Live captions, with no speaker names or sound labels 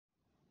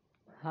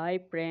Hi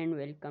friend,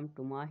 welcome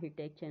to Mahi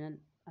Tech channel.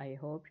 I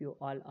hope you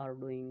all are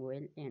doing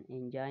well and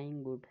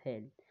enjoying good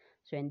health.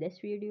 So in this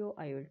video,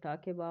 I will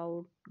talk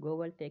about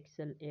Google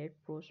Pixel 8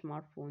 Pro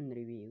smartphone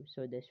review.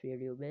 So this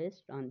video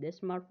based on this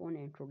smartphone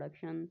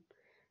introduction,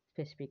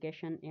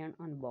 specification and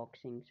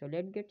unboxing. So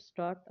let's get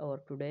start our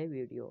today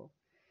video.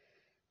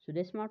 So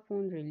this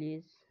smartphone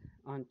released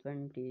on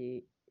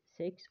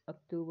 26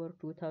 October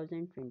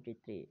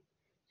 2023.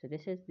 So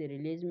this is the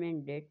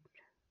releasement date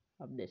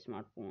of the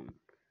smartphone.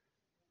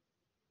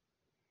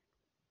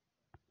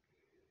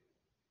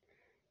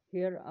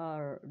 Here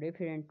are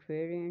different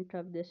variants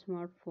of the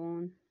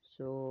smartphone.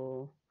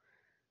 So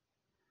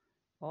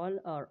all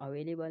are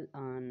available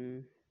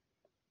on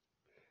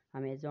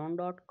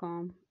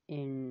amazon.com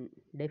in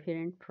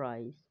different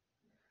price.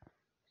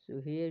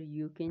 So here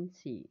you can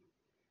see.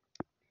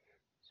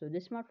 So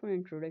the smartphone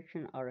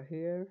introduction are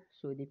here.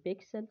 So the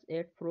Pixel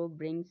 8 Pro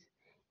brings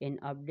an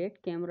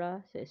update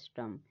camera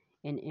system,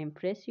 an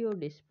impressive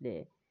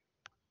display,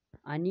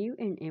 a new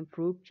and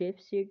improved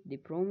chipset, the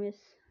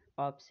promise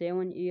of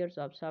 7 years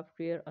of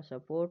software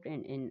support,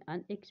 and an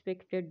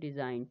unexpected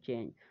design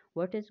change.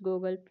 What is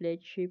Google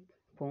flagship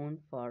phone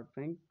for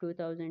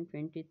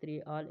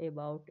 2023 all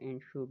about,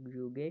 and should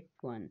you get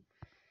one?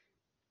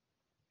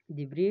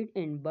 The bread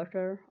and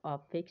butter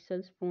of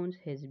Pixel's phones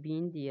has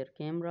been their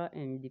camera,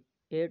 and the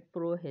 8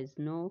 Pro has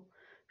no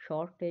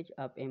shortage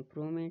of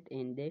improvement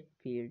in that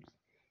fields.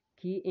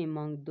 Key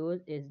among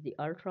those is the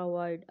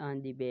ultra-wide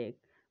on the back,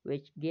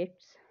 which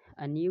gets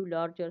a new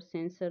larger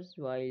sensors,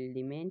 while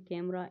the main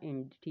camera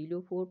and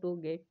telephoto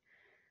get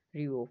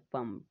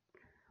revamped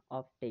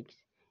optics.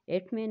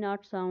 It may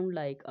not sound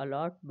like a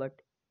lot,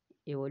 but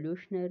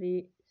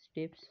evolutionary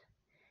steps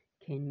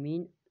can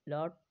mean a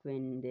lot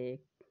when they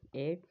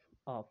add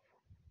up.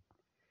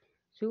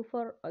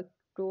 Super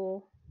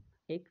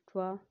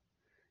Extra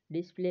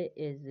display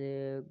is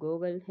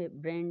Google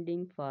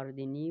branding for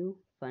the new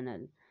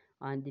funnel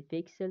on the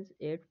Pixel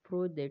 8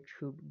 Pro that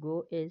should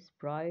go as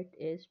bright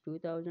as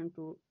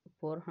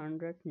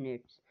 2400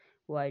 nits.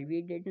 While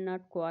we did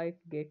not quite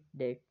get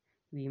that,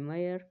 we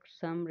marked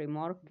some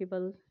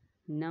remarkable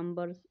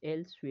numbers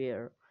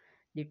elsewhere.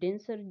 The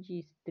Tensor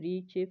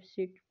G3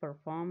 chipset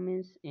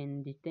performance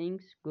in the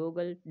things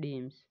Google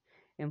deems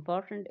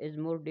important is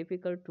more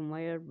difficult to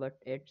measure, but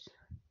it's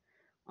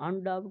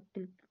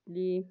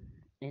undoubtedly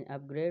an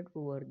upgrade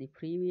over the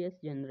previous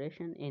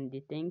generation in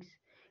the things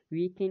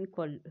we can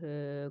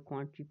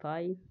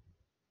quantify.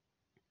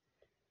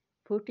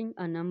 Putting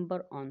a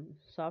number on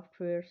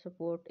software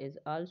support is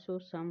also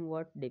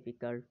somewhat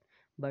difficult,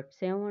 but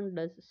 7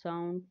 does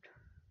sound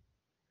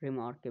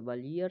remarkable.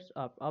 Years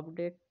of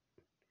update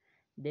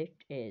that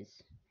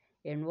is.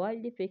 And while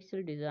the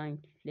Pixel design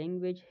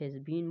language has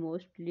been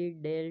mostly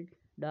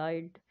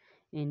dialed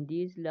in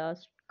these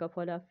last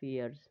couple of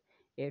years,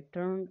 it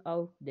turned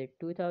out that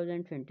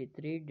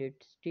 2023 did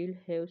still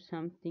have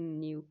something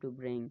new to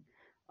bring,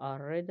 or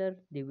rather,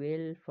 the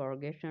well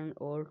forgotten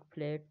old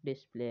flat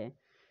display.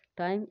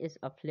 Time is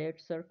a flat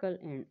circle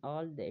and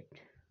all that.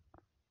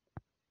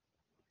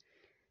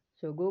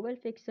 So Google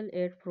Pixel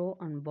 8 Pro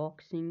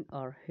unboxing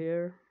are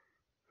here.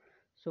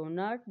 So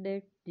not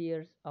that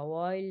there's a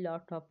while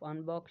lot of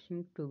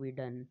unboxing to be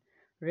done.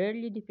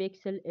 Rarely the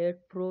Pixel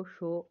 8 Pro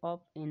show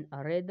up in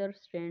a rather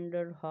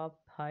standard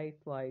half-height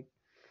white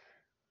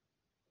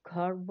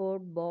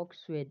cardboard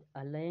box with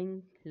a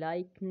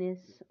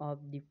likeness of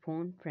the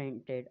phone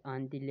printed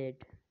on the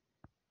lid.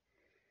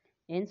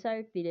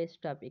 Inside the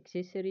list of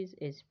accessories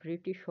is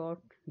pretty short.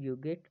 You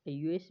get a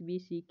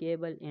USB-C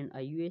cable and a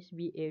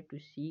USB-A to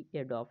C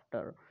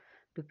adapter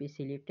to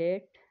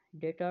facilitate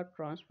data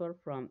transfer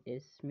from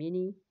as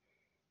many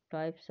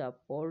types of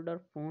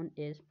older phone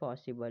is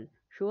possible.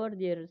 Sure,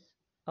 there's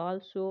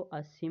also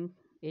a SIM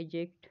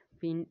eject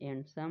pin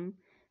and some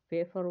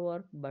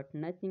paperwork, but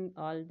nothing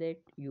all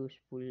that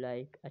useful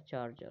like a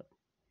charger.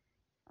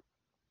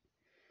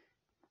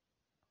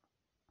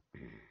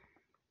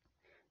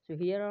 So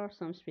here are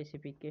some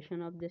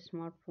specification of the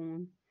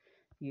smartphone.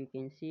 You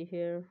can see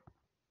here.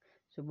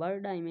 So bar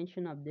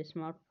dimension of the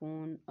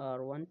smartphone are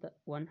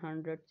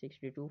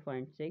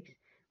 162.6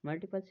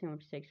 multiple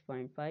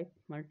 76.5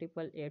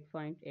 multiple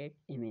 8.8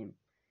 mm.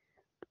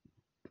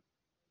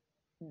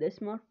 The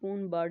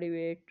smartphone body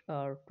weight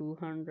are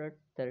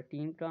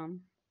 213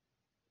 grams.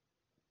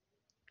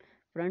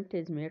 Front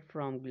is made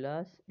from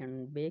glass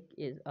and back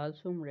is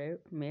also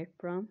made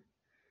from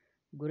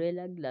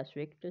Gorilla Glass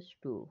Victus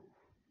 2.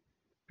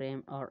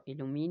 Frame are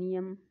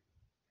aluminum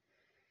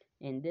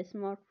and this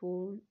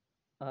smartphone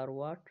are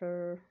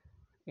water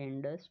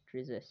and dust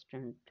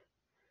resistant.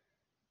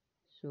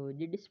 So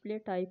the display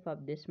type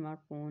of this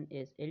smartphone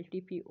is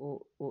LTP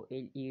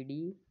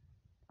OLED.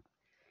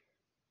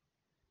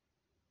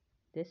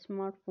 This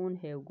smartphone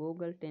have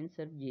Google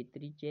Tensor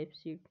G3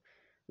 chipset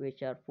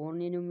which are 4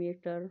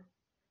 nanometer.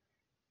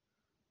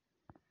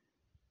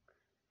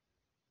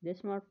 The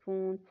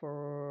smartphone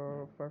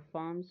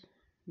performs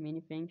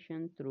many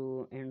functions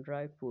through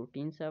Android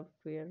 14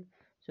 software.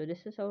 So this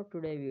is our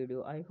today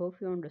video. I hope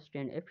you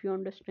understand. If you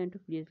understand,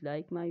 please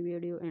like my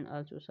video and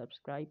also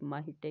subscribe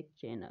my tech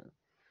channel.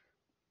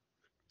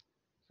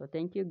 So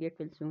thank you. Get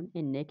well soon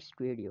in next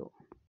video.